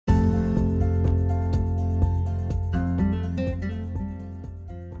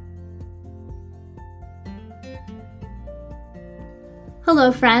Hello,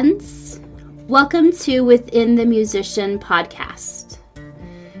 friends. Welcome to Within the Musician podcast.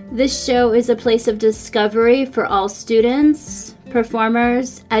 This show is a place of discovery for all students,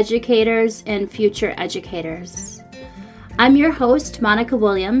 performers, educators, and future educators. I'm your host, Monica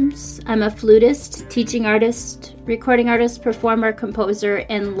Williams. I'm a flutist, teaching artist, recording artist, performer, composer,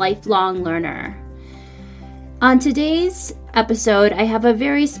 and lifelong learner. On today's episode, I have a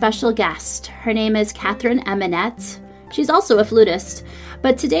very special guest. Her name is Catherine Eminette. She's also a flutist,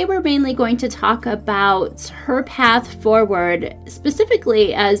 but today we're mainly going to talk about her path forward,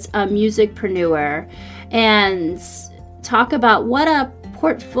 specifically as a musicpreneur, and talk about what a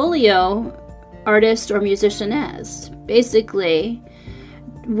portfolio artist or musician is. Basically,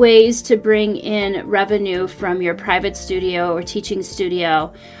 ways to bring in revenue from your private studio or teaching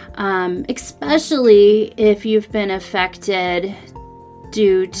studio, especially if you've been affected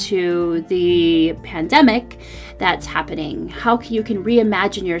due to the pandemic that's happening. How you can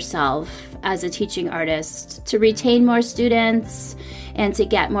reimagine yourself as a teaching artist to retain more students and to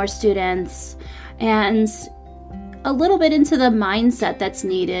get more students, and a little bit into the mindset that's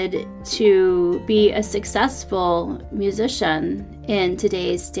needed to be a successful musician in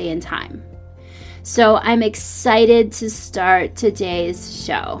today's day and time. So I'm excited to start today's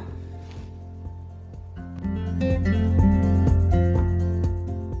show.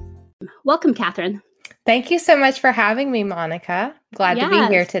 Welcome, Catherine. Thank you so much for having me, Monica. Glad to be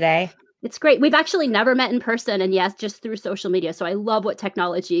here today. It's great. We've actually never met in person, and yes, just through social media. So I love what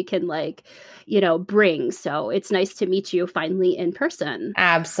technology can bring. So it's nice to meet you finally in person.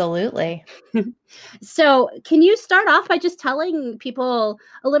 Absolutely. So can you start off by just telling people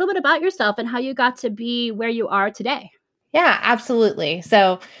a little bit about yourself and how you got to be where you are today? Yeah, absolutely.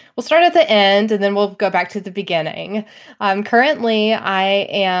 So we'll start at the end and then we'll go back to the beginning. Currently, I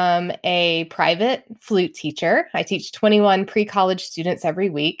am a private flute teacher. I teach 21 pre-college students every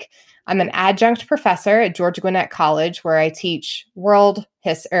week. I'm an adjunct professor at Georgia Gwinnett College, where I teach world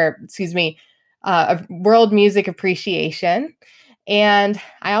music appreciation. And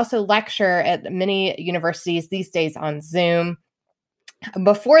I also lecture at many universities these days on Zoom.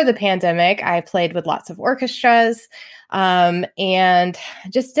 Before the pandemic, I played with lots of orchestras and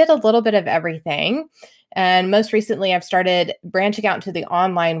just did a little bit of everything. And most recently, I've started branching out into the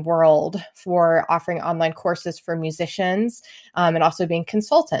online world for offering online courses for musicians and also being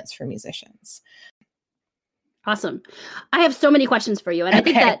consultants for musicians. Awesome. I have so many questions for you. And I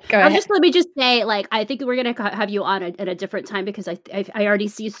think that let me just say, I think we're going to have you on at a different time because I already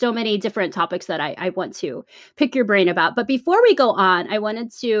see so many different topics that I want to pick your brain about. But before we go on, I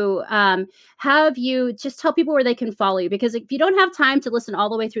wanted to have you just tell people where they can follow you, because if you don't have time to listen all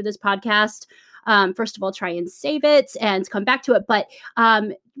the way through this podcast, first of all, try and save it and come back to it. But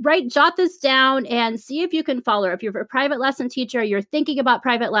jot this down and see if you can follow her. If you're a private lesson teacher, you're thinking about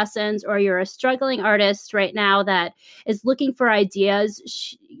private lessons, or you're a struggling artist right now that is looking for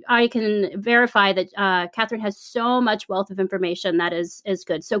ideas, I can verify that Catherine has so much wealth of information that is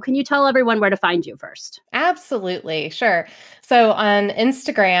good. So can you tell everyone where to find you first? Absolutely. Sure. So on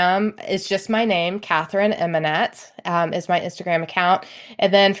Instagram, it's just my name, Catherine Eminette, is my Instagram account.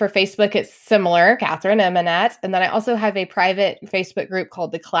 And then for Facebook, it's similar, Catherine Eminette. And then I also have a private Facebook group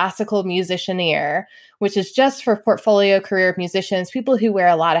called the Classical Musicianeer, which is just for portfolio career musicians, people who wear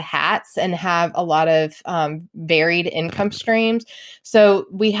a lot of hats and have a lot of varied income streams. So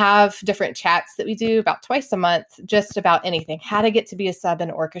we have different chats that we do about twice a month, just about anything: how to get to be a sub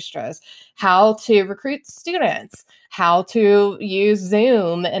in orchestras, how to recruit students, how to use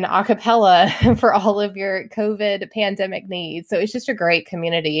Zoom and a cappella for all of your COVID pandemic needs. So it's just a great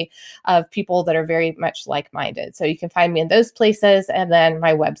community of people that are very much like-minded. So you can find me in those places, and then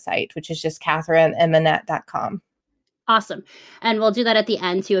my website, which is just CatherineEminette.com. Awesome. And we'll do that at the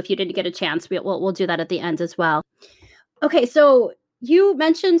end too. If you didn't get a chance, we'll do that at the end as well. Okay. So you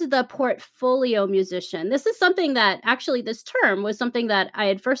mentioned the portfolio musician. This is something that actually, this term was something that I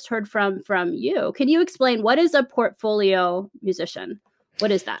had first heard from you. Can you explain what is a portfolio musician?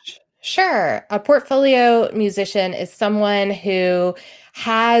 What is that? Sure. A portfolio musician is someone who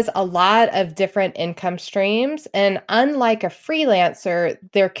has a lot of different income streams. And unlike a freelancer,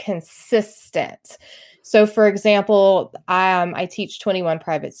 they're consistent. So for example, I teach 21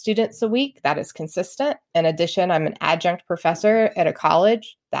 private students a week. That is consistent. In addition, I'm an adjunct professor at a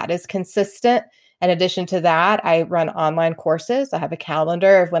college. That is consistent. In addition to that, I run online courses. I have a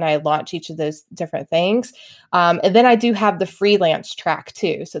calendar of when I launch each of those different things. And then I do have the freelance track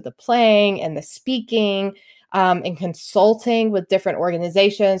too. So the playing and the speaking and consulting with different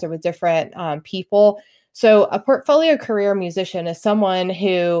organizations or with different people. So a portfolio career musician is someone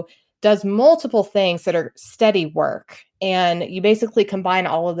who does multiple things that are steady work. And you basically combine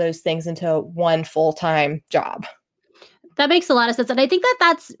all of those things into one full-time job. That makes a lot of sense. And I think that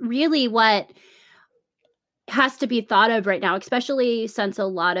that's really what has to be thought of right now, especially since a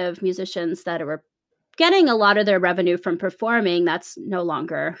lot of musicians that are getting a lot of their revenue from performing, that's no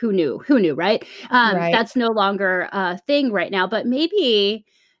longer, who knew, right? Right. That's no longer a thing right now. But maybe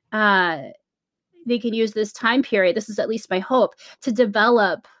they can use this time period, this is at least my hope, to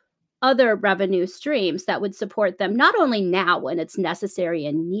develop other revenue streams that would support them, not only now when it's necessary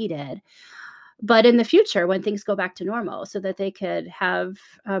and needed, but in the future when things go back to normal, so that they could have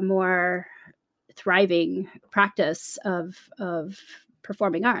a more thriving practice of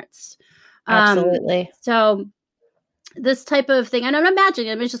performing arts. Absolutely. So this type of thing, and I'm imagining,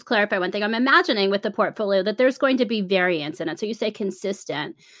 let me just clarify one thing. I'm imagining with the portfolio that there's going to be variance in it. So you say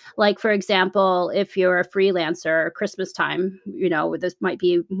consistent, like, for example, if you're a freelancer, Christmas time, this might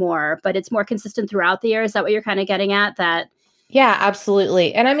be more, but it's more consistent throughout the year. Is that what you're kind of getting at? That Yeah,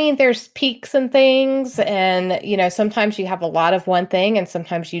 absolutely. And I mean, there's peaks and things, and, sometimes you have a lot of one thing and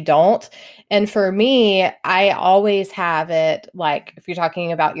sometimes you don't. And for me, I always have it, like, if you're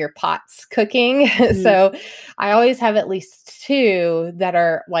talking about your pots cooking, so I always have at least two that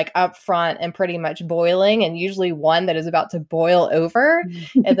are like up front and pretty much boiling, and usually one that is about to boil over.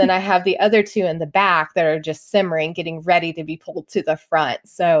 And then I have the other two in the back that are just simmering, getting ready to be pulled to the front.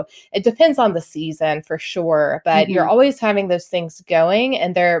 So it depends on the season for sure, but you're always having those things going,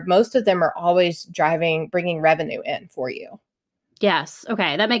 and most of them are always bringing revenue in for you. Yes.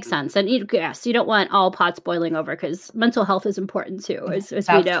 Okay. That makes sense. And yes, you don't want all pots boiling over, because mental health is important too, as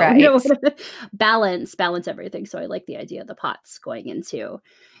we know. Right. Balance everything. So I like the idea of the pots going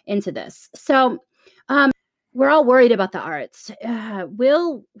into this. So we're all worried about the arts.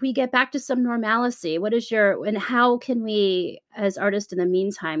 Will we get back to some normalcy? And how can we, as artists in the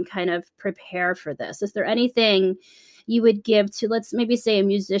meantime, kind of prepare for this? Is there anything you would give to, let's maybe say, a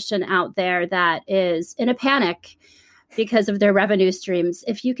musician out there that is in a panic because of their revenue streams?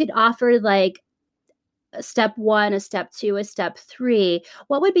 If you could offer like a step 1, a step 2, a step 3,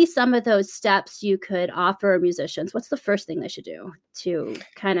 what would be some of those steps you could offer musicians? What's the first thing they should do to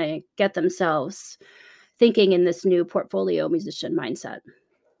kind of get themselves thinking in this new portfolio musician mindset?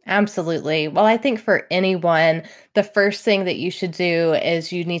 Absolutely. Well, I think for anyone, the first thing that you should do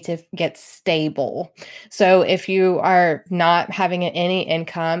is you need to get stable. So if you are not having any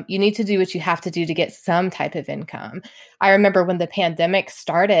income, you need to do what you have to do to get some type of income. I remember when the pandemic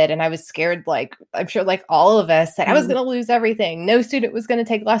started and I was scared, like I'm sure like all of us, that I was going to lose everything. No student was going to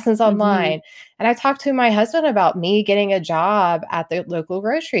take lessons online. And I talked to my husband about me getting a job at the local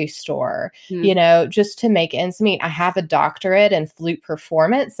grocery store, just to make ends meet. I have a doctorate in flute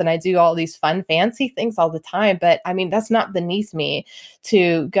performance and I do all these fun, fancy things all the time. But I mean, that's not beneath me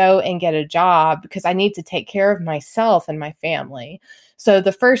to go and get a job, because I need to take care of myself and my family. So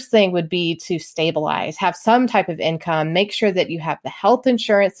the first thing would be to stabilize, have some type of income, make sure that you have the health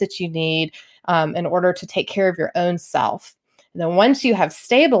insurance that you need in order to take care of your own self. And then once you have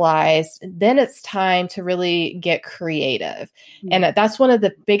stabilized, then it's time to really get creative. And that's one of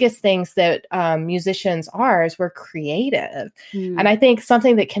the biggest things that musicians are, is we're creative. And I think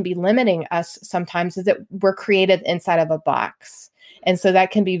something that can be limiting us sometimes is that we're creative inside of a box. And so that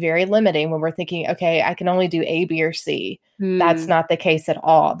can be very limiting when we're thinking, okay, I can only do A, B, or C. That's not the case at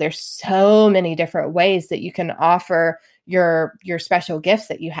all. There's so many different ways that you can offer your special gifts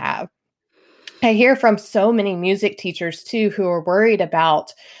that you have. I hear from so many music teachers too, who are worried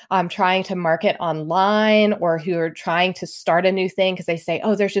about trying to market online, or who are trying to start a new thing because they say,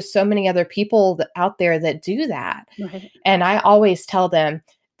 oh, there's just so many other people out there that do that. Right. And I always tell them,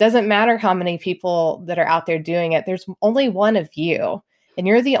 doesn't matter how many people that are out there doing it. There's only one of you. And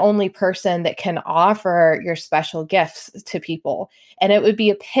you're the only person that can offer your special gifts to people. And it would be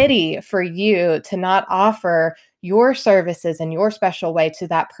a pity for you to not offer your services in your special way to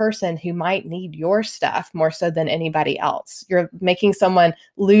that person who might need your stuff more so than anybody else. You're making someone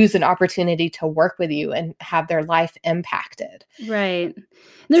lose an opportunity to work with you and have their life impacted. Right.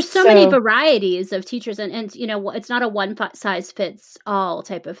 There's so many varieties of teachers, and it's not a one size fits all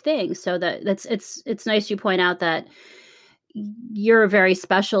type of thing. So it's nice you point out that you're very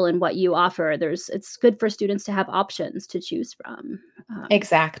special in what you offer. It's good for students to have options to choose from.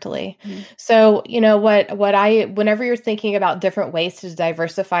 Exactly. So, whenever you're thinking about different ways to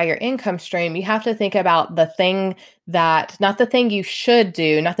diversify your income stream, you have to think about the thing not the thing you should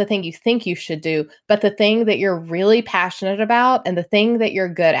do, not the thing you think you should do, but the thing that you're really passionate about and the thing that you're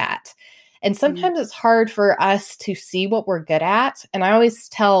good at. And sometimes it's hard for us to see what we're good at. And I always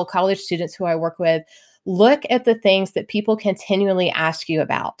tell college students who I work with, look at the things that people continually ask you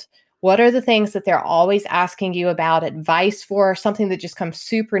about. What are the things that they're always asking you about advice for, something that just comes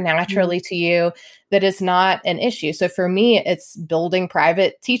super naturally to you that is not an issue? So for me, it's building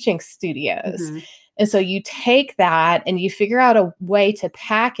private teaching studios. And so you take that and you figure out a way to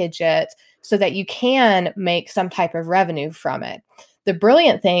package it so that you can make some type of revenue from it. The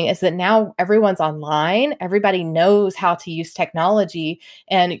brilliant thing is that now everyone's online. Everybody knows how to use technology,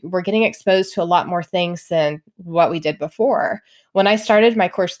 and we're getting exposed to a lot more things than what we did before. When I started my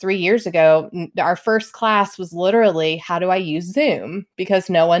course 3 years ago, our first class was literally, how do I use Zoom?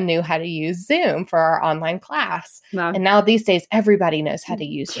 Because no one knew how to use Zoom for our online class. Wow. And now these days, everybody knows how to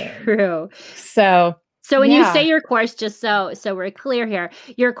use Zoom. True. So when you say your course, just so we're clear here,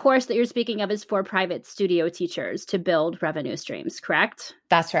 your course that you're speaking of is for private studio teachers to build revenue streams, correct?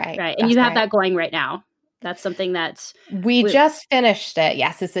 That's right. Right. And you have that going right now. That's something that we just finished it.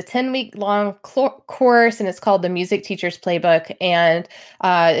 Yes, it's a 10-week long course, and it's called the Music Teacher's Playbook. And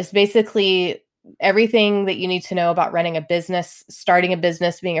it's basically everything that you need to know about running a business, starting a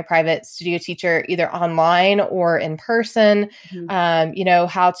business, being a private studio teacher, either online or in person.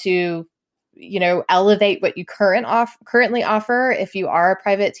 How to elevate what you currently offer if you are a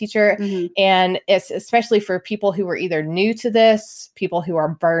private teacher. And it's especially for people who are either new to this, people who are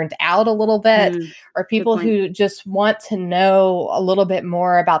burned out a little bit, or people who just want to know a little bit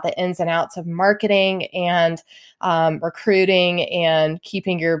more about the ins and outs of marketing and recruiting and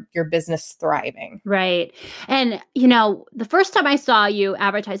keeping your business thriving. Right. And, the first time I saw you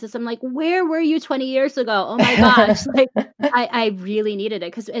advertise this, I'm like, where were you 20 years ago? Oh my gosh. I really needed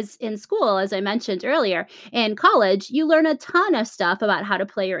it because as in school, as I mentioned earlier, in college, you learn a ton of stuff about how to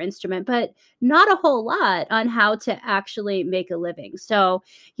play your instrument, but not a whole lot on how to actually make a living. So,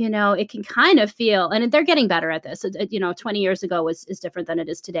 it can kind of feel, and they're getting better at this. 20 years ago is different than it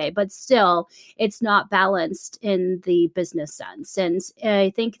is today, but still it's not balanced in the business sense. And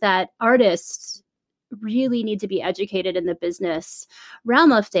I think that artists really need to be educated in the business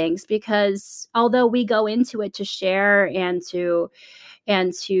realm of things, because although we go into it to share and to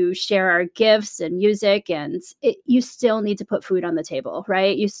share our gifts and music, and you still need to put food on the table,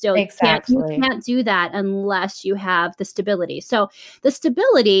 right? You still can't do that unless you have the stability. So the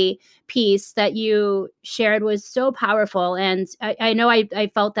stability piece that you shared was so powerful. And I know I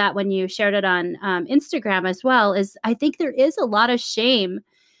felt that when you shared it on Instagram as well, is I think there is a lot of shame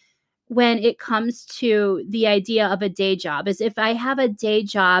when it comes to the idea of a day job. Is if I have a day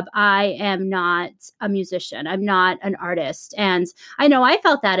job, I am not a musician. I'm not an artist. And I know I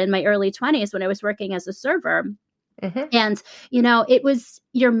felt that in my early 20s when I was working as a server. And, it was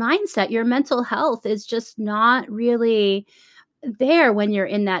your mindset, your mental health is just not really there when you're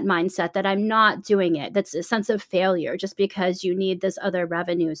in that mindset that I'm not doing it. That's a sense of failure just because you need this other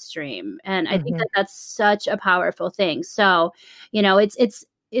revenue stream. And I think that that's such a powerful thing. So,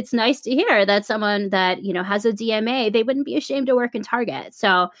 it's nice to hear that someone that, has a DMA, they wouldn't be ashamed to work in Target.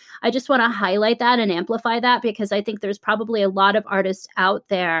 So I just want to highlight that and amplify that, because I think there's probably a lot of artists out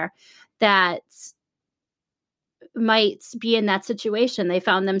there that might be in that situation. They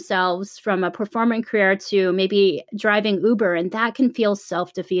found themselves from a performing career to maybe driving Uber, and that can feel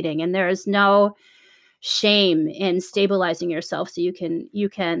self-defeating. And there is no shame in stabilizing yourself so you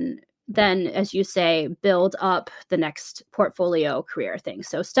can then, as you say, build up the next portfolio career thing.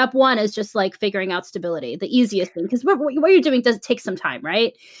 So step one is just like figuring out stability, the easiest thing, because what you're doing does take some time,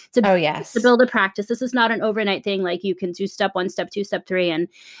 right? To build a practice. This is not an overnight thing. Like you can do step one, step two, step three, and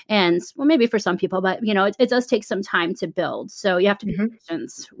well, maybe for some people, but it does take some time to build. So you have to be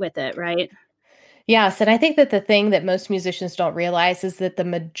patient with it, right? Yes. And I think that the thing that most musicians don't realize is that the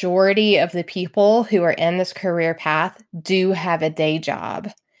majority of the people who are in this career path do have a day job.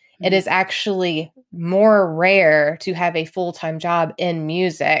 It is actually more rare to have a full-time job in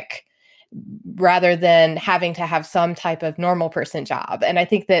music rather than having to have some type of normal person job. And I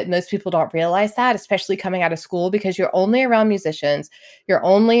think that most people don't realize that, especially coming out of school, because you're only around musicians. You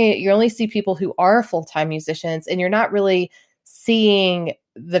only see people who are full-time musicians, and you're not really seeing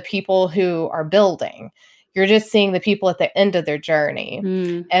the people who are building. You're just seeing the people at the end of their journey.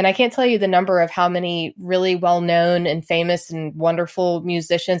 And I can't tell you the number of how many really well-known and famous and wonderful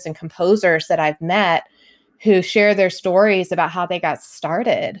musicians and composers that I've met who share their stories about how they got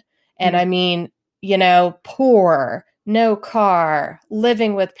started. And I mean, poor, no car,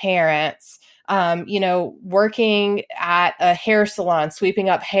 living with parents, working at a hair salon, sweeping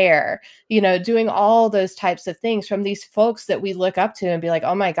up hair, doing all those types of things from these folks that we look up to and be like,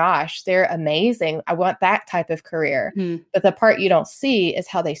 oh my gosh, they're amazing. I want that type of career. But the part you don't see is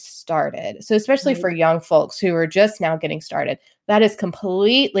how they started. So especially for young folks who are just now getting started, That is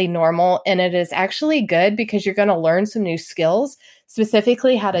completely normal. And it is actually good because you're going to learn some new skills,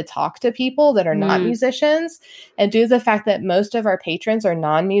 specifically how to talk to people that are not musicians. And due to the fact that most of our patrons are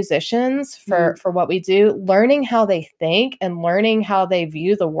non-musicians for what we do, learning how they think and learning how they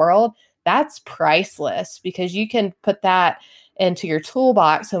view the world, that's priceless, because you can put that into your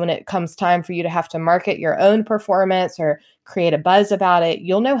toolbox. So when it comes time for you to have to market your own performance or create a buzz about it,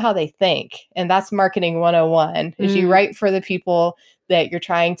 you'll know how they think. And that's marketing 101, is you write for the people that you're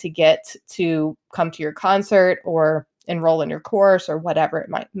trying to get to come to your concert or enroll in your course or whatever it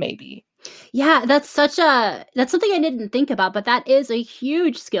may be. Yeah, that's something I didn't think about, but that is a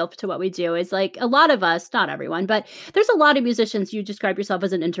huge skill to what we do. Is like a lot of us, not everyone, but there's a lot of musicians. You describe yourself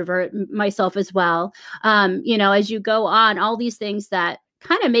as an introvert, myself as well. As you go on, all these things that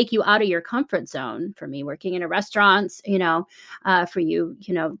kind of make you out of your comfort zone. For me, working in a restaurant, for you,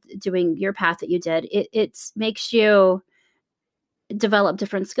 doing your path that you did, it makes you develop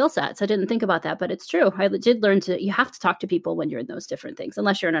different skill sets. I didn't think about that, but it's true. I did learn you have to talk to people when you're in those different things,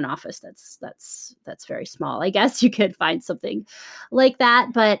 unless you're in an office that's very small. I guess you could find something like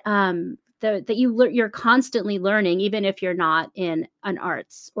that, but that you're constantly learning, even if you're not in an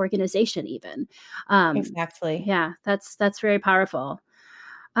arts organization, even. Exactly. Yeah, that's very powerful.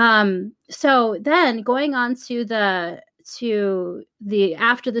 So then going on to the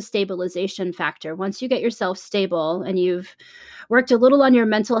after the stabilization factor, once you get yourself stable and you've worked a little on your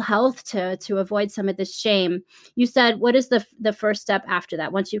mental health to avoid some of this shame, you said, what is the first step after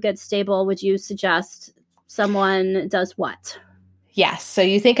that? Once you get stable, would you suggest someone does what? Yes. So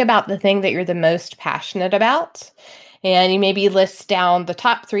you think about the thing that you're the most passionate about, and you maybe list down the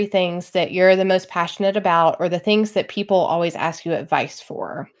top 3 things that you're the most passionate about, or the things that people always ask you advice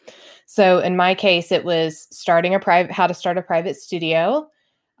for. So in my case, it was how to start a private studio,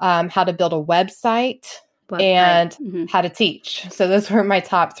 how to build a website, and how to teach. So those were my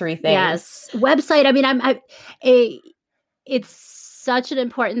top 3 things. Yes. Website. I mean, it's such an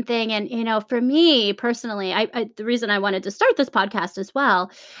important thing. And, for me personally, the reason I wanted to start this podcast as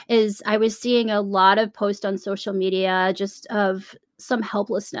well is I was seeing a lot of posts on social media just of some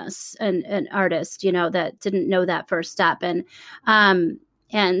helplessness and artists, that didn't know that first step. And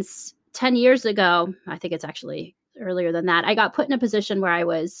 10 years ago, I think it's actually earlier than that, I got put in a position where I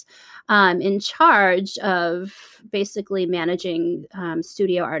was in charge of basically managing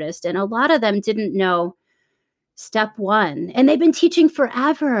studio artists. And a lot of them didn't know step 1, and they've been teaching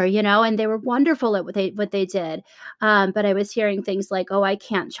forever, and they were wonderful at what they did. But I was hearing things like, oh, I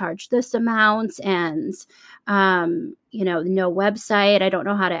can't charge this amount, and no website, I don't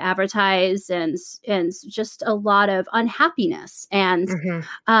know how to advertise, and just a lot of unhappiness. And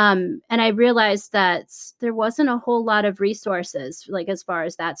and I realized that there wasn't a whole lot of resources like as far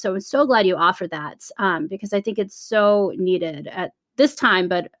as that. So I'm so glad you offered that, because I think it's so needed at this time,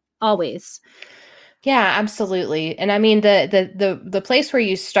 but always. Yeah, absolutely. And I mean, the place where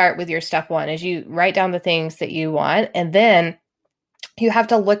you start with your step 1 is you write down the things that you want, and then you have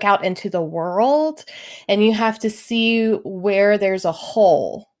to look out into the world and you have to see where there's a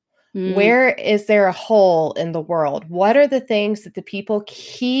hole. Where is there a hole in the world? What are the things that the people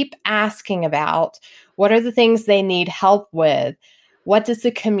keep asking about? What are the things they need help with? What does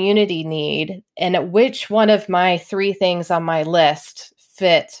the community need? And which one of my 3 things on my list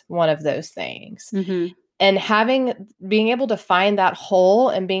fit one of those things? And being able to find that hole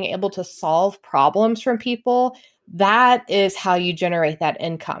and being able to solve problems from people, that is how you generate that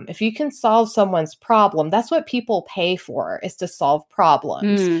income. If you can solve someone's problem, that's what people pay for, is to solve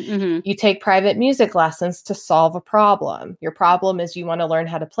problems. You take private music lessons to solve a problem. Your problem is you want to learn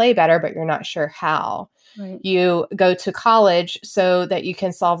how to play better, but you're not sure how. Right. You go to college so that you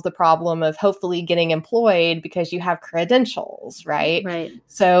can solve the problem of hopefully getting employed because you have credentials, right? Right.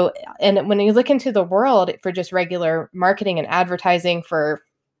 So, and when you look into the world for just regular marketing and advertising for,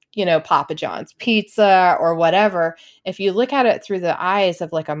 Papa John's pizza or whatever, if you look at it through the eyes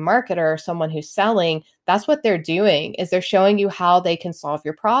of like a marketer or someone who's selling, that's what they're doing, is they're showing you how they can solve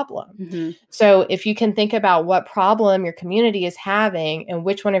your problem. So if you can think about what problem your community is having and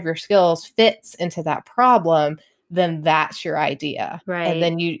which one of your skills fits into that problem, then that's your idea. Right. And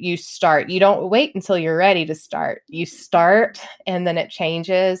then you start. You don't wait until you're ready to start. You start, and then it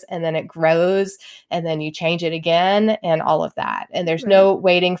changes, and then it grows, and then you change it again, and all of that. And there's no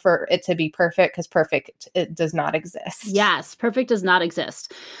waiting for it to be perfect, because perfect, it does not exist. Yes, perfect does not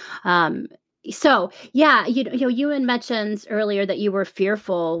exist. So yeah, you had mentioned earlier that you were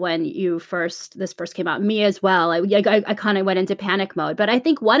fearful when this first came out. Me as well. I kind of went into panic mode. But I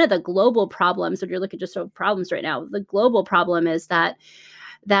think one of the global problems, when you're looking just at problems right now, the global problem is that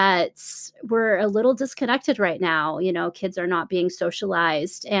that we're a little disconnected right now. Kids are not being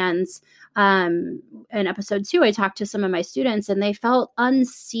socialized. And in episode 2, I talked to some of my students and they felt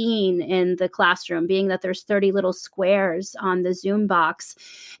unseen in the classroom, being that there's 30 little squares on the Zoom box.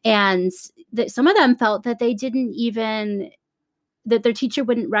 And some of them felt that they didn't even that their teacher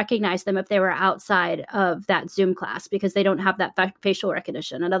wouldn't recognize them if they were outside of that Zoom class because they don't have that facial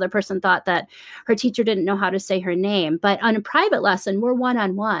recognition. Another person thought that her teacher didn't know how to say her name. But on a private lesson, we're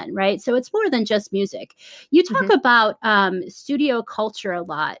one-on-one, right? So it's more than just music. You talk about studio culture a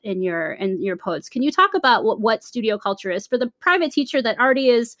lot in your posts. Can you talk about what studio culture is for the private teacher that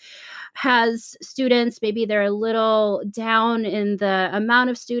already has students? Maybe they're a little down in the amount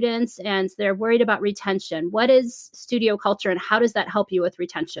of students and they're worried about retention. What is studio culture and how does that help you with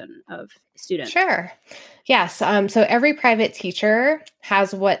retention of students? Sure. Yes. So every private teacher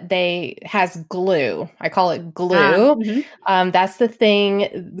has glue. I call it glue. That's the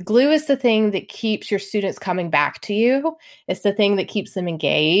thing. Glue is the thing that keeps your students coming back to you. It's the thing that keeps them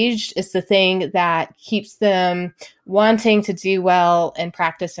engaged. It's the thing that keeps them wanting to do well and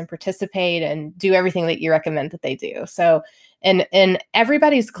practice and participate and do everything that you recommend that they do. So, and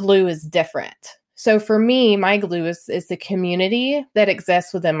everybody's glue is different. So for me, my glue is the community that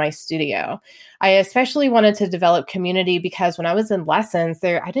exists within my studio. I especially wanted to develop community because when I was in lessons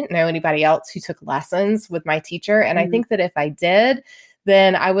I didn't know anybody else who took lessons with my teacher. And I think that if I did,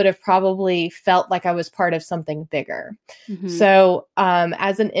 then I would have probably felt like I was part of something bigger. So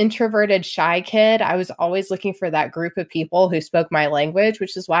as an introverted, shy kid, I was always looking for that group of people who spoke my language,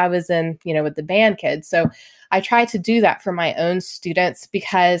 which is why I was in, with the band kids. So I try to do that for my own students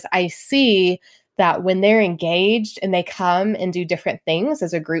because I see that when they're engaged and they come and do different things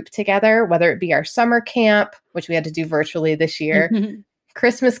as a group together, whether it be our summer camp, which we had to do virtually this year,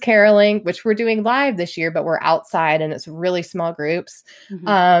 Christmas caroling, which we're doing live this year, but we're outside and it's really small groups,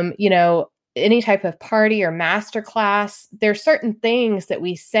 any type of party or master class, there's certain things that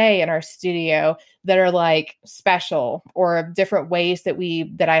we say in our studio that are like special or different ways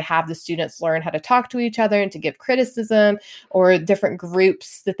that I have the students learn how to talk to each other and to give criticism or different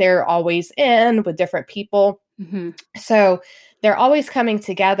groups that they're always in with different people. So they're always coming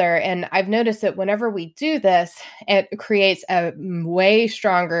together. And I've noticed that whenever we do this, it creates a way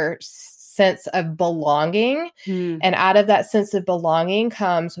stronger sense of belonging. And out of that sense of belonging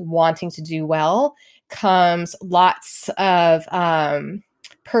comes wanting to do well, comes lots of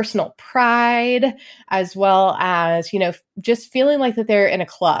personal pride, as well as, just feeling like that they're in a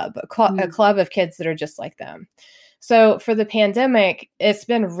club of kids that are just like them. So for the pandemic, it's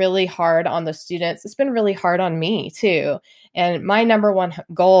been really hard on the students. It's been really hard on me too. And my number one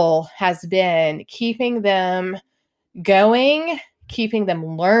goal has been keeping them going, keeping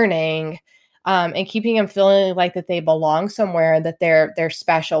them learning, and keeping them feeling like that they belong somewhere and that they're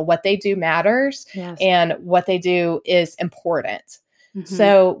special. What they do matters, and what they do is important.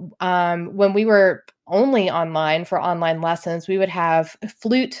 So when we were only online for online lessons, we would have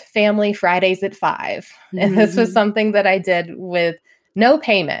flute family Fridays at 5. And this was something that I did with no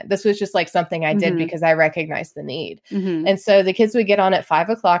payment. This was just like something I did because I recognized the need. And so the kids would get on at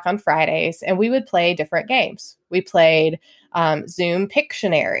 5:00 on Fridays and we would play different games. We played Zoom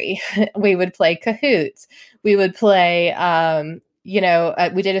Pictionary. We would play Kahoots. We would play,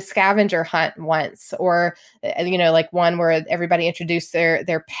 we did a scavenger hunt once, or, like one where everybody introduced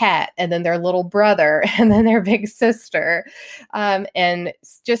their pet and then their little brother and then their big sister. And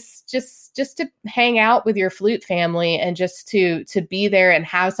just to hang out with your flute family and just to be there and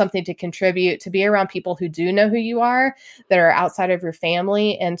have something to contribute, to be around people who do know who you are, that are outside of your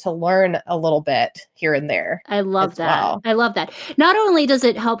family, and to learn a little bit here and there. I love that. Well. I love that. Not only does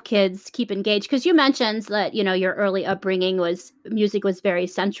it help kids keep engaged, because you mentioned that, your early upbringing music was very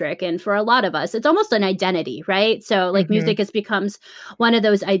centric. And for a lot of us, it's almost an identity, right? So like music becomes one of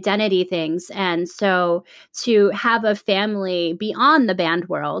those identity things. And so to have a family beyond the band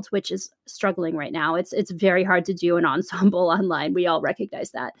world, which is struggling right now, it's very hard to do an ensemble online. We all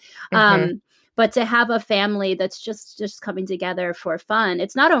recognize that. But to have a family that's just coming together for fun,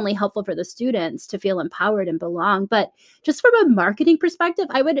 it's not only helpful for the students to feel empowered and belong, but just from a marketing perspective,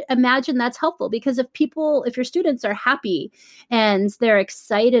 I would imagine that's helpful, because if your students are happy and they're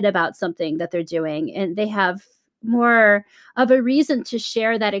excited about something that they're doing, and they have more of a reason to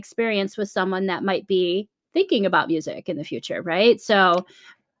share that experience with someone that might be thinking about music in the future, right? So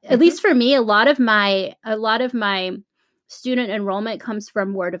at least for me, a lot of my student enrollment comes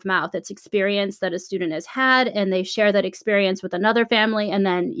from word of mouth. It's experience that a student has had, and they share that experience with another family, and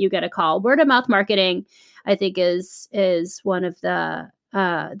then you get a call. Word of mouth marketing, I think, is one of the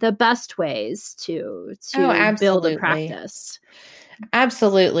best ways to build a practice.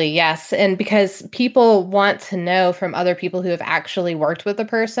 Absolutely, yes. And because people want to know from other people who have actually worked with a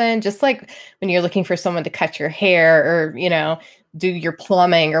person, just like when you're looking for someone to cut your hair or, do your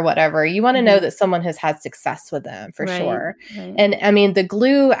plumbing or whatever, you want to know Mhm. that someone has had success with them for Right, sure. right. And I mean, the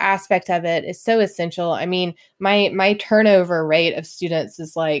glue aspect of it is so essential. I mean, my turnover rate of students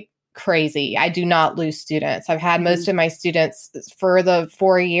is like crazy. I do not lose students. I've had most Mhm. of my students for the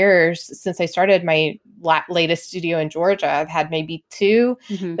 4 years since I started my latest studio in Georgia. I've had maybe two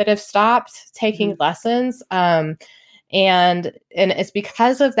Mhm. that have stopped taking Mhm. lessons. And it's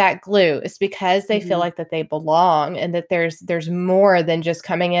because of that glue. It's because they feel Mhm. like that they belong and that there's more than just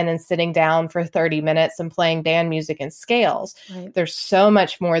coming in and sitting down for 30 minutes and playing band music and scales. Right. There's so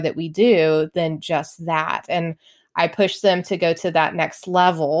much more that we do than just that. And I push them to go to that next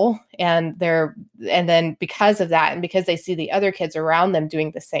level, and then because of that, and because they see the other kids around them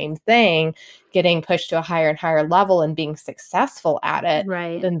doing the same thing, getting pushed to a higher and higher level and being successful at it,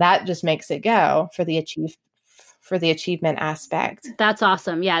 Right. then that just makes it go for the achievement aspect. That's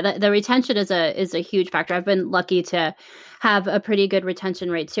awesome. Yeah, the retention is a huge factor. I've been lucky to have a pretty good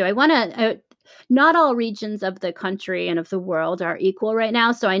retention rate too. I want to. Not all regions of the country and of the world are equal right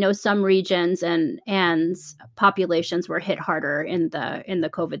now. So I know some regions and populations were hit harder in the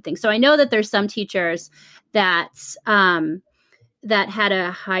COVID thing. So I know that there's some teachers that that had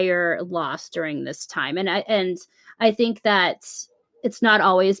a higher loss during this time, and I think that it's not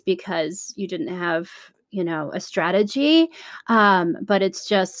always because you didn't have a strategy, but it's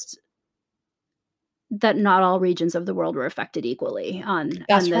just that not all regions of the world were affected equally on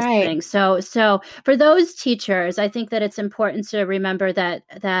That's this right. thing. So for those teachers, I think that it's important to remember that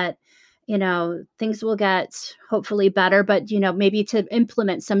things will get hopefully better, but maybe to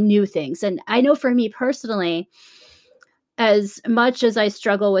implement some new things. And I know for me personally, as much as I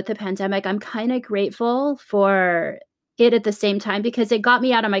struggle with the pandemic, I'm kind of grateful for it at the same time because it got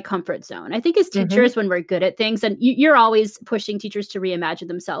me out of my comfort zone. I think as Hmm. teachers, when we're good at things, and you're always pushing teachers to reimagine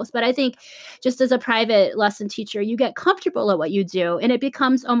themselves, but I think just as a private lesson teacher, you get comfortable at what you do and it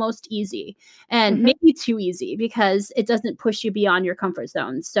becomes almost easy and Hmm. maybe too easy because it doesn't push you beyond your comfort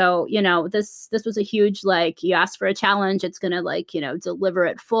zone. So, this was a huge, like, you ask for a challenge, it's going to, like, deliver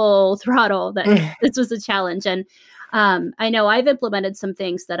at full throttle. That this was a challenge. And I know I've implemented some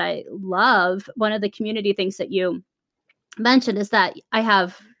things that I love. One of the community things that you mentioned is that I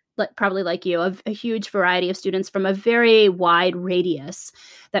have, probably like you, a huge variety of students from a very wide radius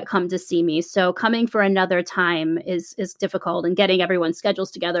that come to see me. So coming for another time is difficult, and getting everyone's schedules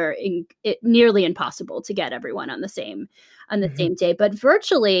together, it nearly impossible to get everyone on the same Hmm. day. But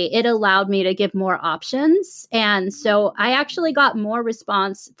virtually, it allowed me to give more options, and so I actually got more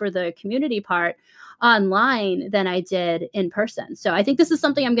response for the community part online than I did in person. So I think this is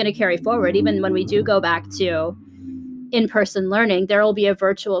something I'm going to carry forward. Even when we do go back to in-person learning, there will be a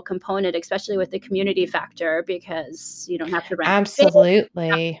virtual component, especially with the community factor, because you don't have to rent space, have to Absolutely.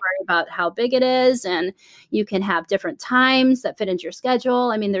 worry about how big it is, and you can have different times that fit into your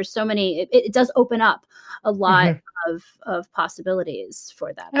schedule. I mean, there's so many, it does open up a lot Hmm. of possibilities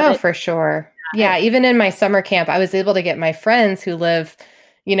for that. But Oh, for sure. Yeah, even in my summer camp, I was able to get my friends who live,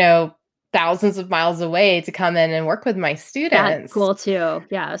 you know, thousands of miles away to come in and work with my that's students. cool too.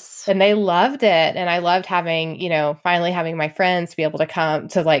 Yes. And they loved it. And I loved having, finally having my friends be able to come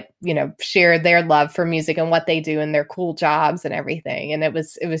to, like, share their love for music and what they do and their cool jobs and everything. And it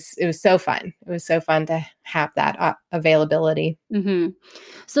was so fun. It was so fun to have that availability. Hmm.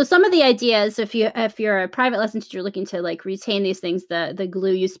 So some of the ideas, if you're a private lesson teacher looking to, like, retain these things, the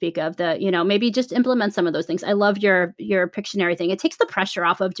glue you speak of, maybe just implement some of those things. I love your Pictionary thing. It takes the pressure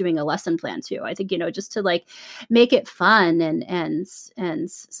off of doing a lesson plan too. I think, just to, like, make it fun and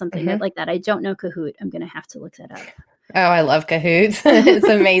something Hmm. like that. I don't know Kahoot. I'm gonna have to look that up. Oh, I love Kahoot. It's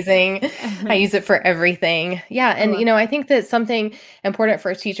amazing. I I use it for everything. Yeah. And, love I think that something important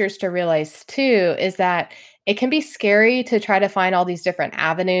for teachers to realize too is that it can be scary to try to find all these different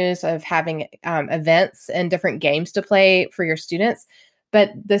avenues of having events and different games to play for your students.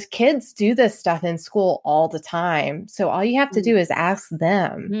 But the kids do this stuff in school all the time. So all you have to it. do is ask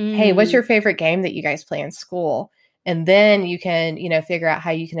them, hey, what's Mm. your favorite game that you guys play in school? And then you can, figure out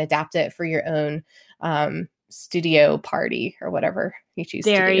how you can adapt it for your own studio party or whatever you choose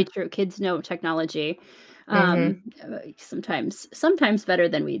to do. Very true. Kids know technology. Hmm. Sometimes better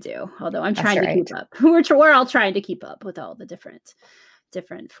than we do. Although I'm That's trying to keep right. up. We're all trying to keep up with all the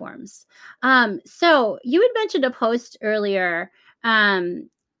different forms. So you had mentioned a post earlier,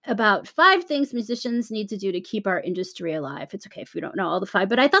 about 5 things musicians need to do to keep our industry alive. It's okay if we don't know all the 5,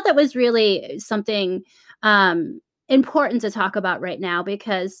 but I thought that was really something important to talk about right now,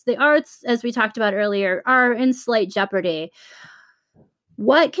 because the arts, as we talked about earlier, are in slight jeopardy.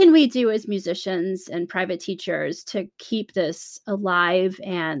 What can we do as musicians and private teachers to keep this alive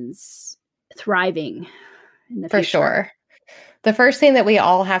and thriving in the For future? sure. The first thing that we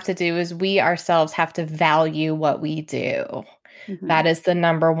all have to do is we ourselves have to value what we do. That is the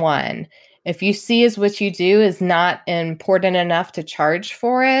number one. If you see as what you do is not important enough to charge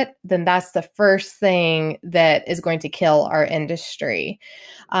for it, then that's the first thing that is going to kill our industry.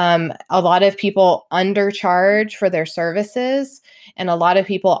 A lot of people undercharge for their services, and a lot of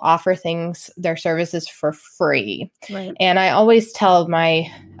people offer their services for free. Right. And I always tell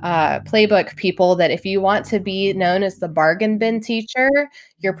my playbook people that if you want to be known as the bargain bin teacher,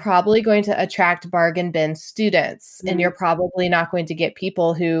 you're probably going to attract bargain bin students, and you're probably not going to get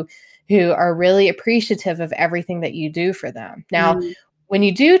people who are really appreciative of everything that you do for them. Now, when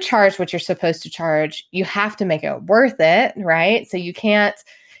you do charge what you're supposed to charge, you have to make it worth it, right? So you can't,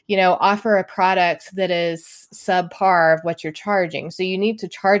 offer a product that is subpar of what you're charging. So you need to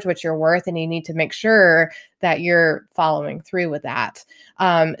charge what you're worth, and you need to make sure that you're following through with that.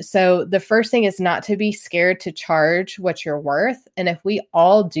 So the first thing is not to be scared to charge what you're worth. And if we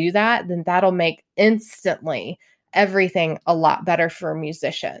all do that, then that'll make instantly everything a lot better for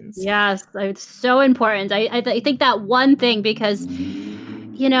musicians. Yes, it's so important. I think that one thing, because,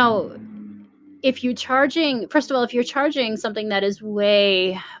 if you're charging, first of all, if you're charging something that is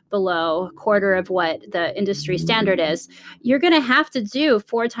way below a quarter of what the industry standard is, you're going to have to do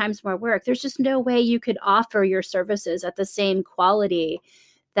 4 times more work. There's just no way you could offer your services at the same quality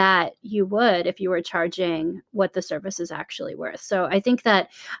that you would if you were charging what the service is actually worth. So I think that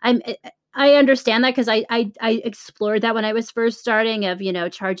I understand that, because I explored that when I was first starting, of,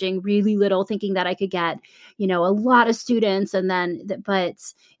 charging really little, thinking that I could get, a lot of students, and then, but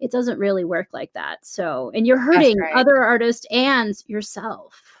it doesn't really work like that. So, and you're hurting other artists and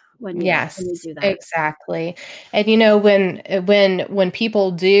yourself when you do that. Exactly. And when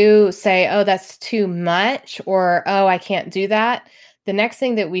people do say, oh, that's too much, or, oh, I can't do that, the next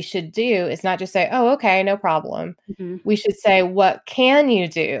thing that we should do is not just say, oh, okay, no problem. We should say, what can you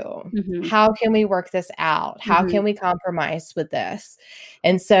do? How can we work this out? How can we compromise with this?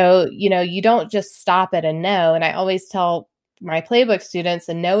 And so, you don't just stop at a no. And I always tell my playbook students,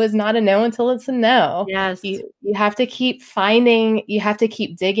 a no is not a no until it's a no. Yes. You have to keep digging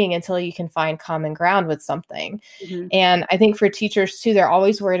until you can find common ground with something. And I think for teachers too, they're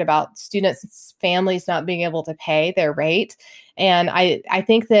always worried about students' families not being able to pay their rate. And I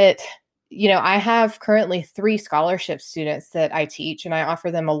think that, I have currently 3 scholarship students that I teach, and I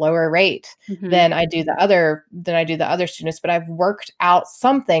offer them a lower rate than I do the other students, but I've worked out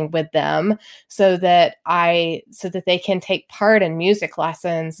something with them so that they can take part in music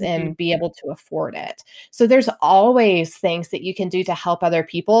lessons and be able to afford it. So there's always things that you can do to help other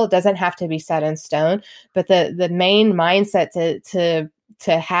people. It doesn't have to be set in stone, but the main mindset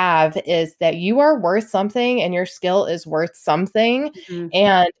to have is that you are worth something, and your skill is worth something,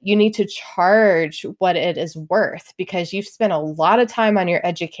 and you need to charge what it is worth, because you've spent a lot of time on your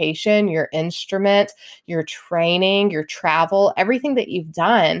education, your instrument, your training, your travel, everything that you've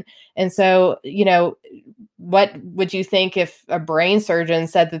done. And so, what would you think if a brain surgeon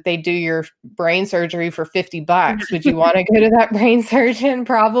said that they do your brain surgery for $50? Would you want to go to that brain surgeon?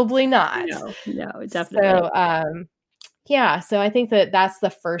 Probably not. No, definitely. So I think that that's the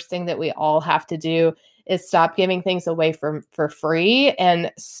first thing that we all have to do, is stop giving things away for free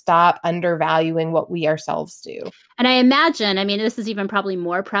and stop undervaluing what we ourselves do. And I imagine, this is even probably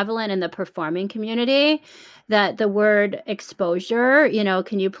more prevalent in the performing community, that the word exposure,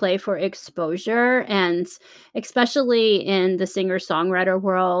 can you play for exposure? And especially in the singer-songwriter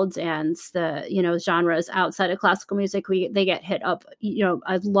world and the, genres outside of classical music, they get hit up,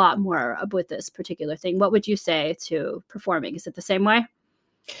 a lot more with this particular thing. What would you say to performing? Is it the same way?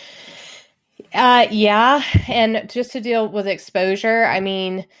 Yeah. And just to deal with exposure,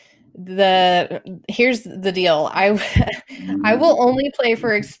 here's the deal. I will only play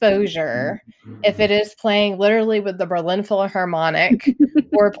for exposure if it is playing literally with the Berlin Philharmonic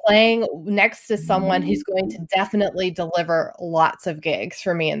or playing next to someone who's going to definitely deliver lots of gigs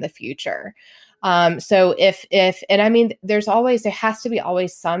for me in the future. So there has to be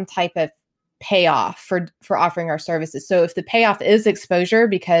always some type of payoff for offering our services. So if the payoff is exposure,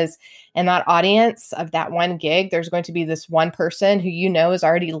 because in that audience of that one gig, there's going to be this one person who is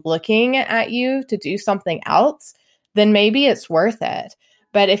already looking at you to do something else, then maybe it's worth it.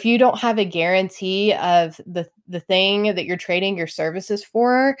 But if you don't have a guarantee of the thing that you're trading your services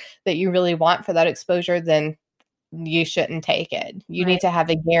for that you really want for that exposure, then you shouldn't take it. You need to have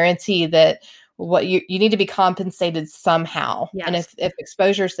a guarantee that what you need to be compensated somehow. Yes. And if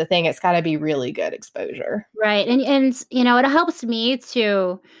exposure is the thing, it's got to be really good exposure. Right. And you know, it helps me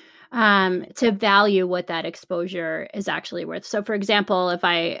to value what that exposure is actually worth. So for example, if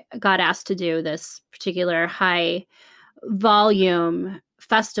I got asked to do this particular high volume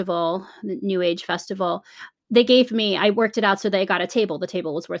festival, the New Age festival, I worked it out so they got a table. The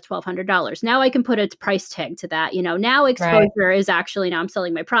table was worth $1,200. Now I can put a price tag to that. You know, now exposure is actually, now I'm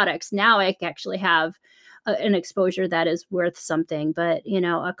selling my products. Now I actually have an exposure that is worth something. But, you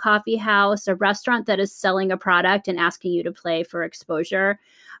know, a coffee house, a restaurant that is selling a product and asking you to play for exposure,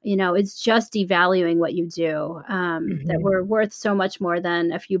 you know, it's just devaluing what you do, that we're worth so much more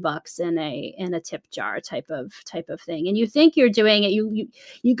than a few bucks in a tip jar type of thing. And you think you're doing it.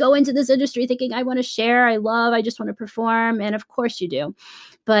 You go into this industry thinking, I want to share, I just want to perform. And of course you do.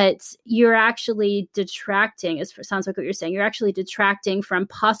 But you're actually detracting, as sounds like what you're saying, you're actually detracting from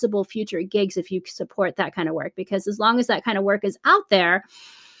possible future gigs if you support that kind of work. Because as long as that kind of work is out there,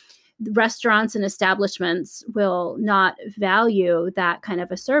 restaurants and establishments will not value that kind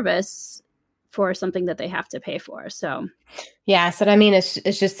of a service for something that they have to pay for. So, yes. And I mean, it's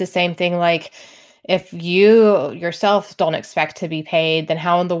just the same thing. Like, if you yourself don't expect to be paid, then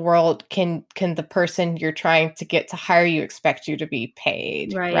how in the world can the person you're trying to get to hire you expect you to be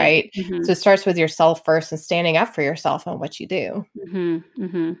paid? Right. Mm-hmm. So it starts with yourself first and standing up for yourself and what you do. Mm-hmm.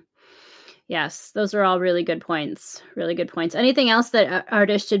 Mm-hmm. Yes, those are all really good points. Really good points. Anything else that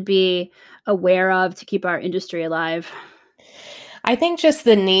artists should be aware of to keep our industry alive? I think just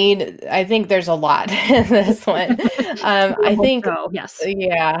the need, I think there's a lot in this one. I think, yes.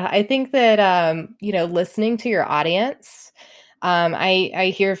 Yeah, I think that, you know, listening to your audience,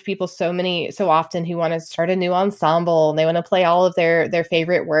 I hear of people so often who want to start a new ensemble and they want to play all of their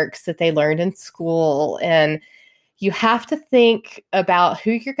favorite works that they learned in school. And you have to think about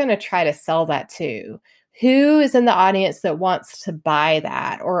who you're going to try to sell that to. Who is in the audience that wants to buy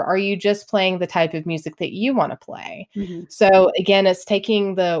that? Or are you just playing the type of music that you want to play? Mm-hmm. So again, it's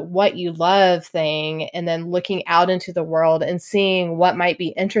taking the what you love thing and then looking out into the world and seeing what might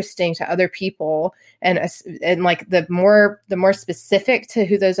be interesting to other people. And like the more specific to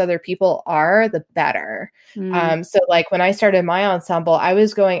who those other people are, the better. Mm-hmm. So like when I started my ensemble, I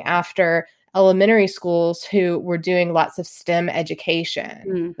was going after elementary schools who were doing lots of STEM education.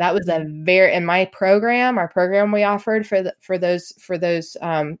 Mm. That was in my program, our program we offered for those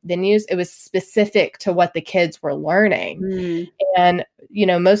venues, it was specific to what the kids were learning. Mm. And, you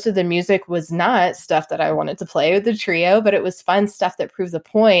know, most of the music was not stuff that I wanted to play with the trio, but it was fun stuff that proved the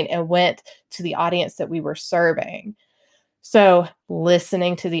point and went to the audience that we were serving. So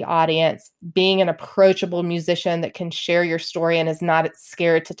listening to the audience, being an approachable musician that can share your story and is not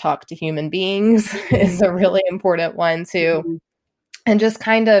scared to talk to human beings is a really important one too. Mm-hmm. And just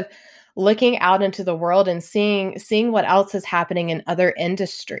kind of looking out into the world and seeing what else is happening in other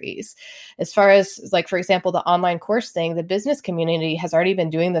industries. As far as, like, for example, the online course thing, the business community has already been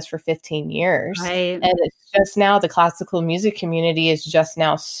doing this for 15 years. Right. And it's just now the classical music community is just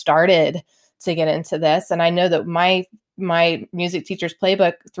now started to get into this. And I know that my music teacher's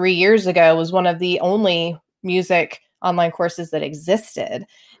playbook 3 years ago was one of the only music online courses that existed.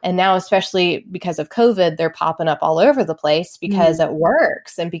 And now, especially because of COVID, they're popping up all over the place because it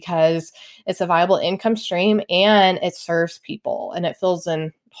works and because it's a viable income stream and it serves people and it fills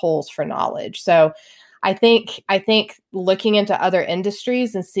in holes for knowledge. So I think looking into other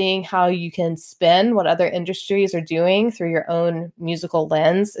industries and seeing how you can spin what other industries are doing through your own musical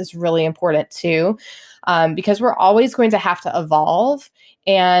lens is really important too, because we're always going to have to evolve.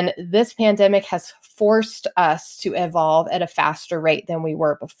 And this pandemic has forced us to evolve at a faster rate than we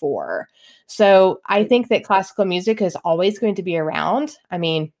were before. So I think that classical music is always going to be around. I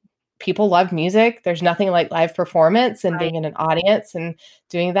mean, people love music. There's nothing like live performance and being in an audience and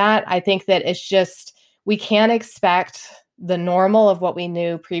doing that. I think that it's just, we can't expect the normal of what we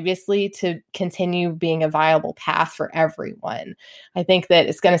knew previously to continue being a viable path for everyone. I think that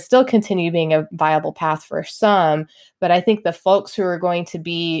it's going to still continue being a viable path for some, but I think the folks who are going to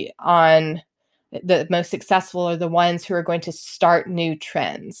be on the most successful are the ones who are going to start new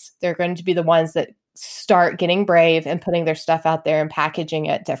trends. They're going to be the ones that start getting brave and putting their stuff out there and packaging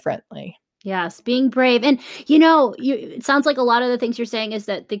it differently. Yes, being brave. And, you know, it sounds like a lot of the things you're saying is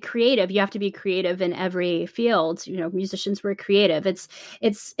that you have to be creative in every field. You know, musicians were creative.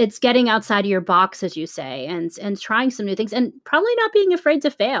 It's getting outside of your box, as you say, and trying some new things and probably not being afraid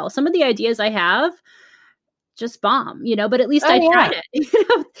to fail. Some of the ideas I have just bomb, but at least Oh I yeah. tried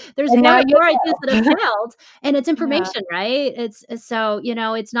it. There's And now you more ideas that have failed, and it's Yeah. information, right? It's so,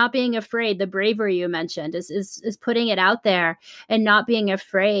 it's not being afraid. The bravery you mentioned is putting it out there and not being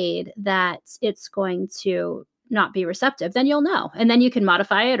afraid that it's going to not be receptive. Then you'll know, and then you can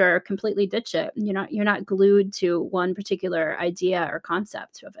modify it or completely ditch it. You're not glued to one particular idea or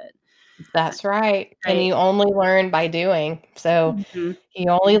concept of it. That's right. And Right. you only learn by doing. So Mhm. you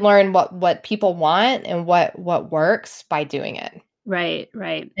only learn what people want and what works by doing it. Right,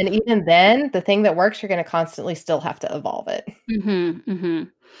 right. And even then, the thing that works, you're going to constantly still have to evolve it.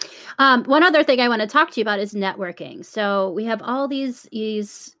 One other thing I want to talk to you about is networking. So we have all these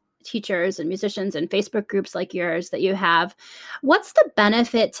teachers and musicians and Facebook groups like yours that you have. What's the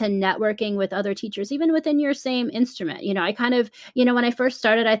benefit to networking with other teachers, even within your same instrument? I kind of, when I first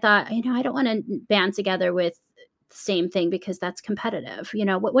started, I thought, I don't want to band together with the same thing because that's competitive.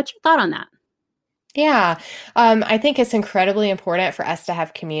 What's your thought on that? Yeah, I think it's incredibly important for us to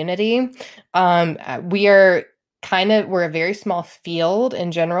have community. We're a very small field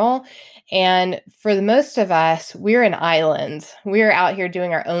in general. And for the most of us, we're an island. We're out here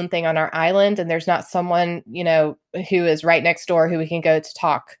doing our own thing on our island, and there's not someone, who is right next door who we can go to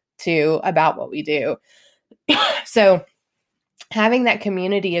talk to about what we do. So having that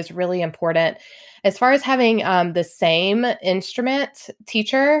community is really important. As far as having the same instrument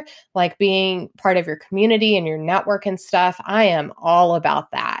teacher, like being part of your community and your network and stuff, I am all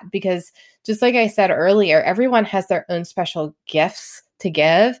about that because just like I said earlier, everyone has their own special gifts to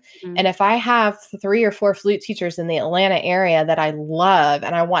give. Mm-hmm. And if I have 3 or 4 flute teachers in the Atlanta area that I love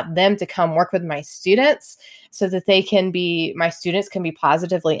and I want them to come work with my students so that my students can be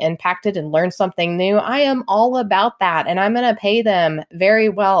positively impacted and learn something new, I am all about that. And I'm going to pay them very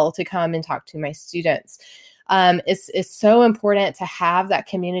well to come and talk to my students. It's so important to have that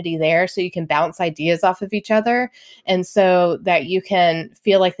community there so you can bounce ideas off of each other and so that you can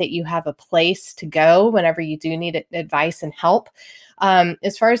feel like that you have a place to go whenever you do need advice and help.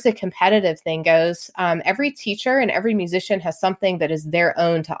 As far as the competitive thing goes, every teacher and every musician has something that is their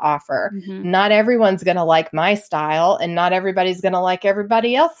own to offer. Mm-hmm. Not everyone's going to like my style and not everybody's going to like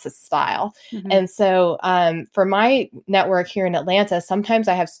everybody else's style. Mm-hmm. And so for my network here in Atlanta, sometimes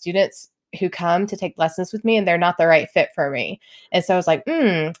I have students who come to take lessons with me and they're not the right fit for me. And so I was like,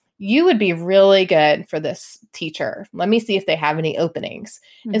 you would be really good for this teacher. Let me see if they have any openings.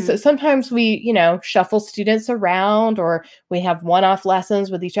 Mm-hmm. And so sometimes we, shuffle students around or we have one-off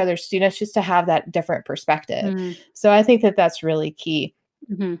lessons with each other's students just to have that different perspective. Mm-hmm. So I think that that's really key.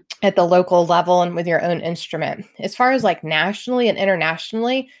 Mm-hmm. At the local level and with your own instrument. As far as like nationally and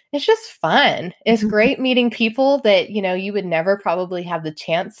internationally, it's just fun. It's great meeting people that, you would never probably have the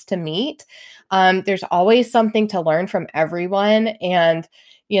chance to meet. There's always something to learn from everyone. And,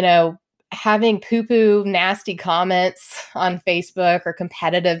 having poo-poo nasty comments on Facebook or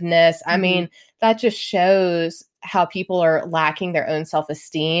competitiveness, I mean, that just shows how people are lacking their own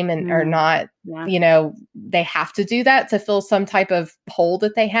self-esteem and are not, they have to do that to fill some type of hole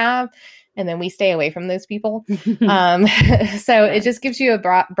that they have. And then we stay away from those people. So it just gives you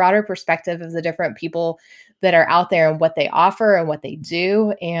a broader perspective of the different people that are out there and what they offer and what they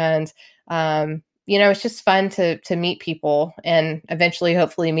do. And, it's just fun to meet people and eventually,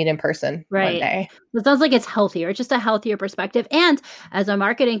 hopefully meet in person one day. It sounds like it's healthier. It's just a healthier perspective. And as a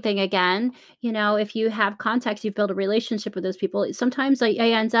marketing thing, again, if you have contacts, you've built a relationship with those people. Sometimes I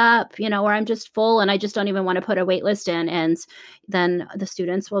end up, where I'm just full and I just don't even want to put a wait list in. And then the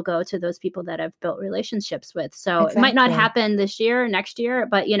students will go to those people that I've built relationships with. So It might not happen this year or next year,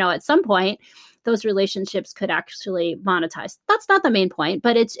 but, at some point, those relationships could actually monetize. That's not the main point,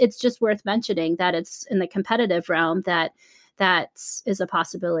 but it's just worth mentioning that it's in the competitive realm that is a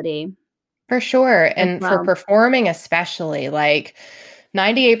possibility. For sure. And for performing, especially, like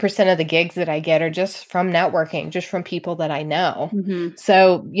 98% of the gigs that I get are just from networking, just from people that I know. Mm-hmm.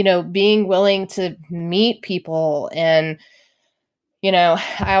 So, being willing to meet people and,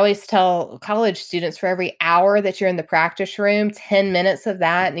 I always tell college students for every hour that you're in the practice room, 10 minutes of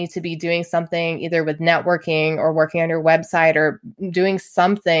that needs to be doing something either with networking or working on your website or doing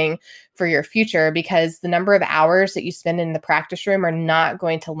something for your future, because the number of hours that you spend in the practice room are not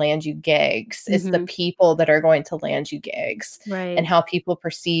going to land you gigs. Mm-hmm. It's the people that are going to land you gigs, and how people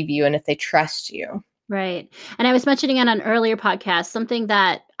perceive you and if they trust you. Right. And I was mentioning on an earlier podcast, something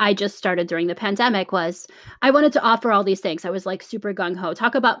that I just started during the pandemic was I wanted to offer all these things. I was like super gung-ho,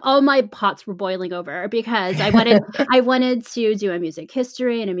 talk about all my pots were boiling over because I wanted to do a music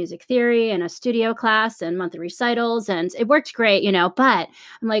history and a music theory and a studio class and monthly recitals. And it worked great, but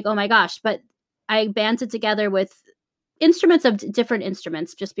I'm like, oh my gosh, but I banded together with instruments of different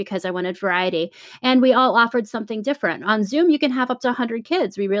instruments just because I wanted variety. And we all offered something different. On Zoom, you can have up to 100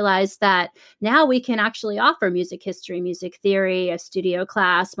 kids. We realized that now we can actually offer music history, music theory, a studio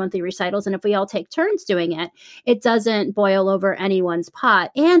class, monthly recitals. And if we all take turns doing it, it doesn't boil over anyone's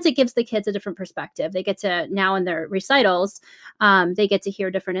pot. And it gives the kids a different perspective. They get to, now in their recitals, they get to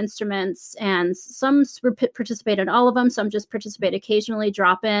hear different instruments, and some participate in all of them. Some just participate occasionally,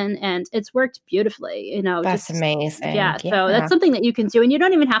 drop in, and it's worked beautifully. That's amazing. Yeah. So that's something that you can do, and you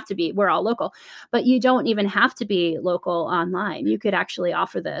don't even have to be, we're all local, but you don't even have to be local online. You could actually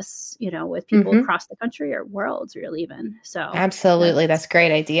offer this, with people across the country or worlds, really, even. So absolutely. That's a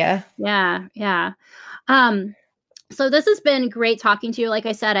great idea. Yeah. Yeah. So this has been great talking to you. Like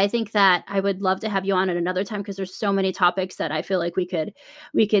I said, I think that I would love to have you on at another time, because there's so many topics that I feel like we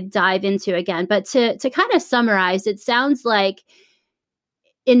could dive into again. But to kind of summarize, it sounds like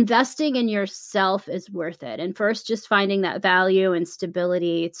investing in yourself is worth it. And first, just finding that value and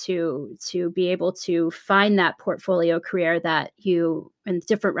stability to be able to find that portfolio career that you, and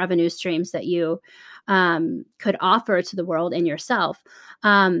different revenue streams that you could offer to the world and yourself.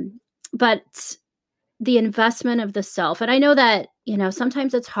 But the investment of the self. And I know that,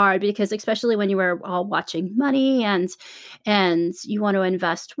 sometimes it's hard, because especially when you were all watching money and you want to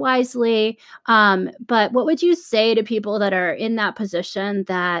invest wisely. But what would you say to people that are in that position,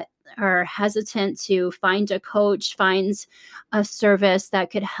 that are hesitant to find a coach, find a service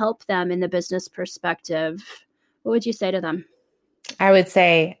that could help them in the business perspective? What would you say to them? I would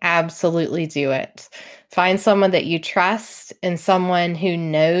say absolutely do it. Find someone that you trust and someone who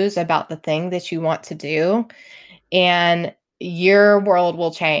knows about the thing that you want to do, and your world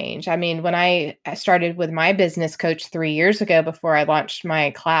will change. I mean, when I started with my business coach 3 years ago, before I launched my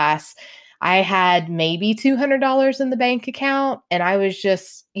class, I had maybe $200 in the bank account, and I was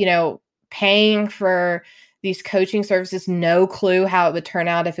just, paying for these coaching services, no clue how it would turn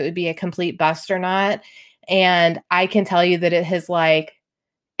out, if it would be a complete bust or not. And I can tell you that it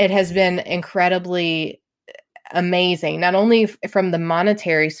has been incredibly amazing, not only from the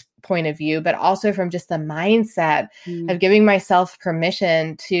monetary point of view, but also from just the mindset of giving myself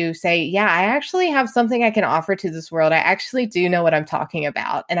permission to say, yeah, I actually have something I can offer to this world. I actually do know what I'm talking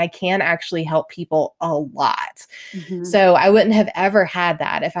about, and I can actually help people a lot. So I wouldn't have ever had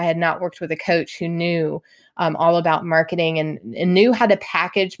that if I had not worked with a coach who knew all about marketing and knew how to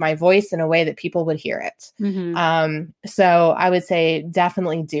package my voice in a way that people would hear it. So I would say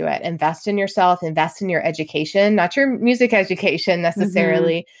definitely do it. Invest in yourself, invest in your education, not your music education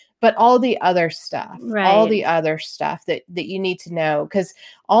necessarily, but all the other stuff, all the other stuff that you need to know, because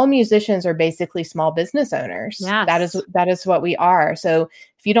all musicians are basically small business owners. Yes. That is what we are. So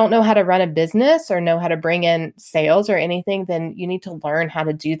if you don't know how to run a business or know how to bring in sales or anything, then you need to learn how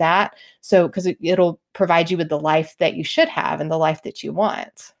to do that. So, because it'll provide you with the life that you should have and the life that you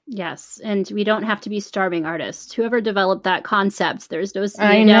want. Yes. And we don't have to be starving artists. Whoever developed that concept, there's those,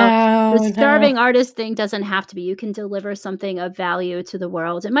 the starving artist thing doesn't have to be. You can deliver something of value to the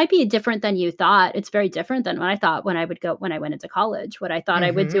world. It might be different than you thought. It's very different than what I thought when I went into college, what I thought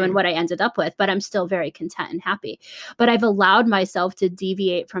I would do and what I ended up with, but I'm still very content and happy. But I've allowed myself to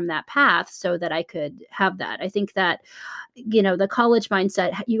deviate from that path so that I could have that. I think that, the college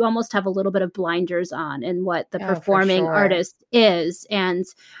mindset, you almost have a little bit of blinders on in what the performing artist is. And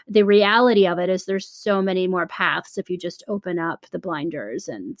the reality of it is there's so many more paths if you just open up the blinders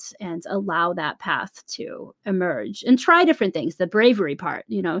and allow that path to emerge and try different things, the bravery part,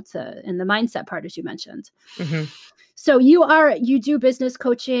 and the mindset part, as you mentioned. So you do business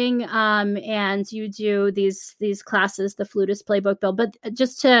coaching, and you do these classes, the Flutist Playbook Build. But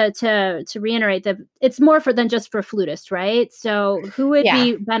just to reiterate, that it's more than just for flutists, right? So who would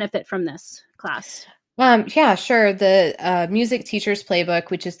benefit from this class? Yeah, sure. The Music Teacher's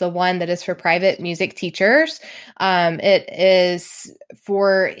Playbook, which is the one that is for private music teachers, it is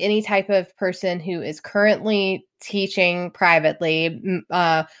for any type of person who is currently teaching privately,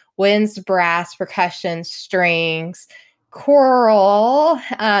 winds, brass, percussion, strings, choral.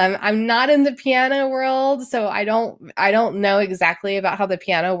 I'm not in the piano world, so I don't know exactly about how the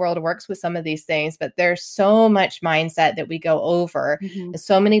piano world works with some of these things, but there's so much mindset that we go over, and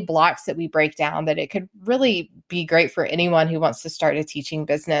so many blocks that we break down, that it could really be great for anyone who wants to start a teaching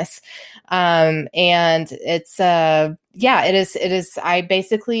business. And it's it is. I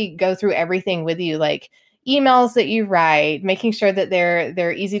basically go through everything with you, like, emails that you write, making sure that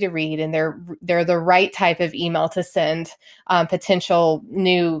they're easy to read and they're the right type of email to send potential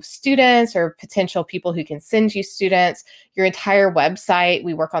new students or potential people who can send you students. Your entire website,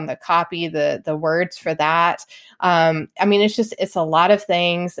 we work on the copy, the words for that. It's a lot of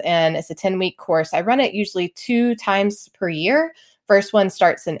things, and it's a 10-week course. I run it usually 2 times per year. First one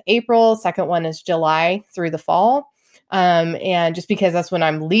starts in April. Second one is July through the fall. And just because that's when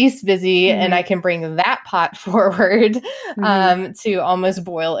I'm least busy and I can bring that pot forward to almost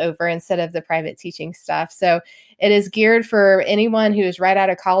boil over instead of the private teaching stuff. So it is geared for anyone who is right out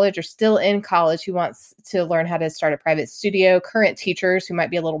of college or still in college who wants to learn how to start a private studio, current teachers who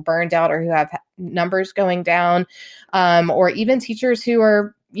might be a little burned out or who have numbers going down, or even teachers who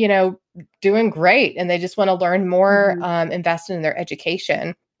are, doing great and they just want to learn more, invest in their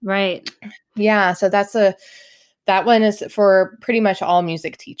education. Right. Yeah. So that one is for pretty much all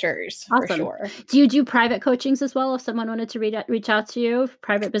music teachers. Awesome. For sure. Do you do private coachings as well? If someone wanted to reach out to you,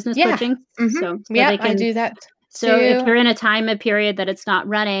 private business coaching? So I do that. So if you're in a period that it's not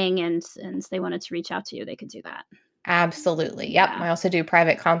running and they wanted to reach out to you, they could do that. Absolutely. Yep. Yeah. I also do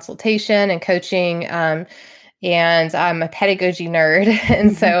private consultation and coaching. And I'm a pedagogy nerd.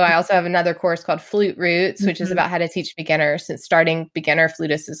 And so I also have another course called Flute Roots, which is about how to teach beginners, since starting beginner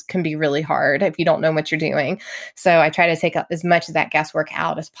flutists can be really hard if you don't know what you're doing. So I try to take as much of that guesswork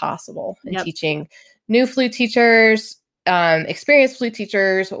out as possible in teaching new flute teachers, experienced flute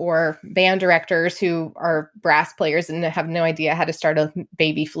teachers, or band directors who are brass players and have no idea how to start a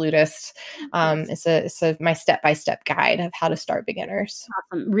baby flutist. It's my step-by-step guide of how to start beginners.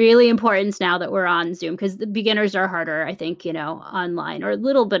 Awesome. Really important now that we're on Zoom, because the beginners are harder, I think, online, or a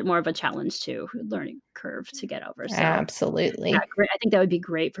little bit more of a challenge to learning curve to get over. So absolutely. I think that would be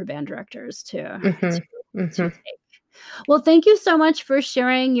great for band directors to take. Well, thank you so much for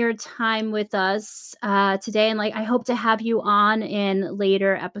sharing your time with us today. And I hope to have you on in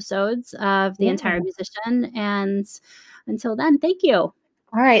later episodes of The Entire Musician. And until then, thank you. All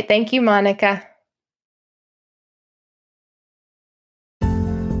right. Thank you, Monica.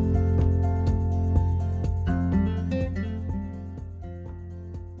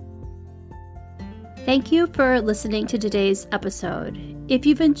 Thank you for listening to today's episode. If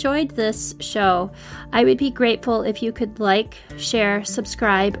you've enjoyed this show, I would be grateful if you could like, share,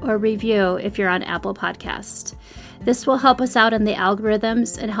 subscribe, or review if you're on Apple Podcast. This will help us out in the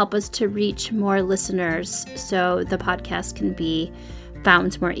algorithms and help us to reach more listeners so the podcast can be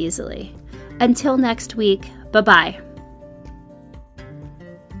found more easily. Until next week, bye-bye.